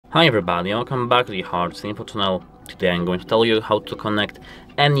Hi everybody, welcome back to the HardReset.Info channel. Today I'm going to tell you how to connect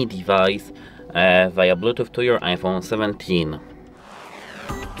any device via Bluetooth to your iPhone 17.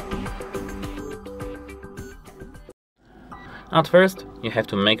 At first, you have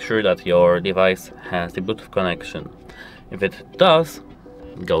to make sure that your device has the Bluetooth connection. If it does,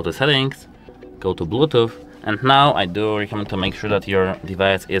 go to Settings, go to Bluetooth, and now I do recommend to make sure that your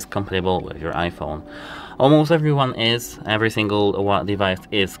device is compatible with your iPhone. Almost everyone is, every single device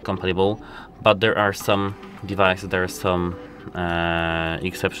is compatible, but there are some devices, there are some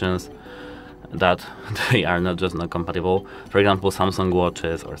exceptions that they are not compatible. For example, Samsung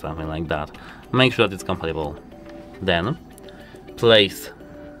watches or something like that. Make sure that it's compatible. Then place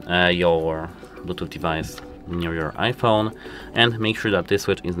your Bluetooth device near your iPhone and make sure that this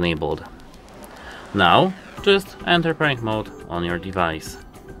switch is enabled. Now just enter pairing mode on your device.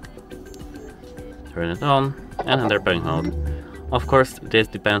 Turn it on and enter pairing mode. Of course, this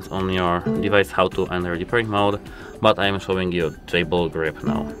depends on your device how to enter the pairing mode, but I am showing you Table Grip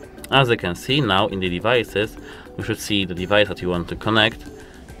now. As you can see now in the devices, you should see the device that you want to connect.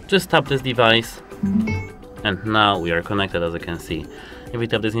 Just tap this device and now we are connected, as you can see. If we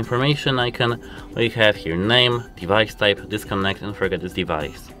tap this information icon, we have here name, device type, disconnect and forget this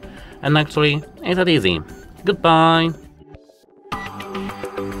device. And actually, it's that easy. Goodbye!